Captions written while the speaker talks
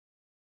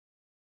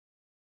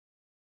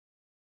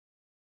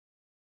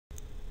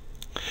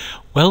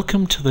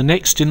Welcome to the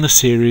next in the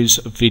series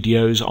of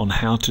videos on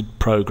how to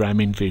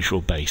program in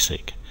Visual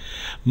Basic.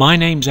 My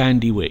name's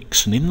Andy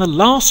Wicks, and in the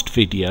last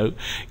video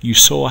you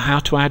saw how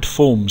to add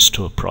forms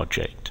to a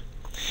project.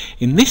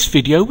 In this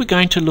video we're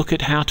going to look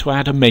at how to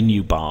add a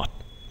menu bar.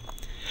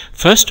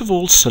 First of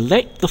all,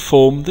 select the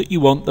form that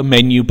you want the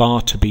menu bar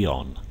to be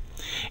on.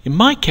 In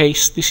my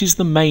case this is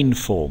the main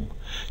form,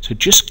 so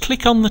just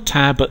click on the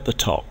tab at the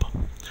top.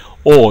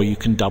 Or you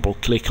can double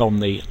click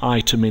on the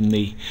item in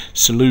the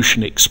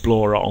Solution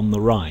Explorer on the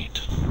right.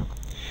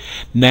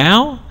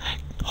 Now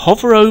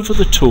hover over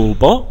the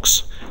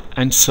toolbox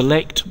and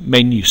select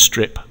Menu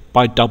Strip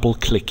by double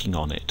clicking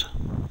on it.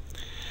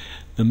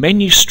 The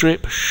menu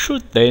strip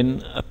should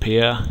then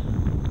appear,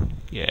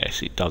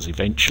 yes it does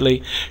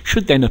eventually,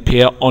 should then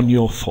appear on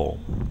your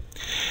form.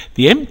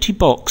 The empty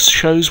box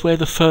shows where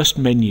the first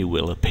menu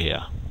will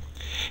appear.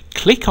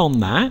 Click on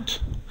that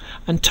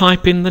and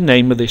type in the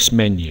name of this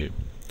menu.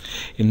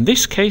 In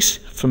this case,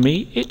 for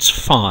me, it's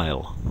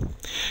File.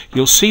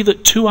 You'll see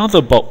that two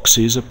other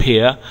boxes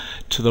appear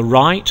to the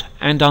right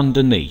and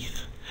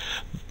underneath.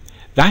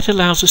 That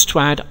allows us to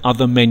add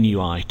other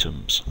menu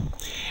items.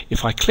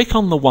 If I click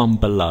on the one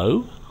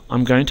below,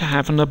 I'm going to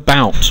have an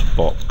About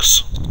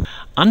box.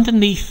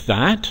 Underneath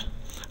that,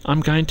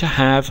 I'm going to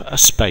have a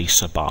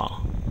spacer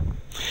bar.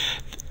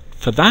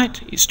 For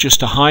that, it's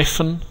just a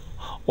hyphen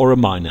or a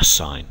minus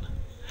sign.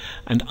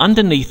 And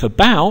underneath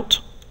About,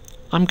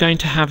 I'm going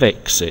to have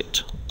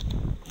Exit.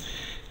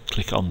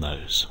 Click on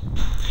those.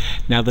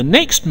 Now the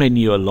next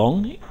menu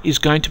along is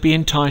going to be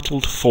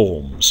entitled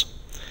Forms.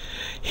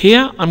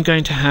 Here I'm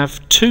going to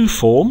have two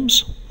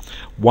forms,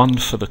 one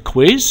for the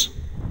quiz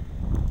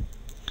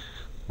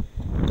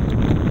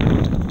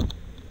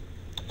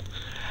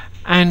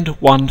and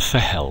one for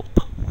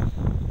help.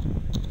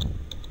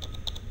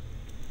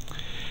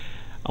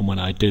 And when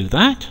I do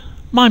that,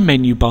 my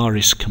menu bar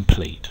is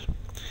complete.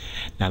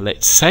 Now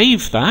let's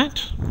save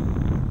that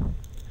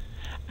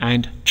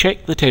and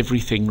check that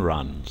everything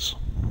runs.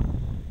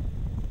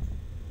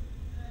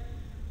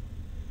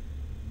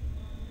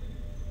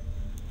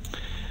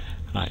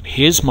 Right,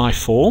 here's my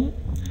form,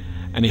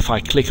 and if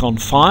I click on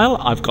File,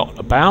 I've got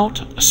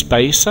About, a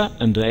spacer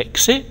and an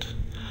Exit.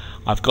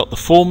 I've got the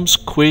forms,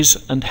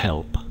 quiz and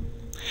help.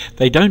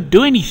 They don't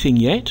do anything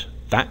yet,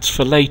 that's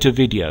for later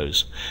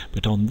videos,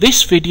 but on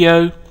this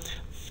video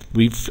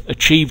we've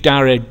achieved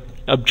our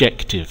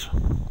objective.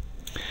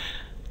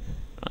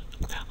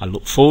 I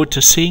look forward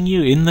to seeing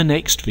you in the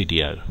next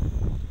video.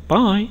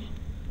 Bye.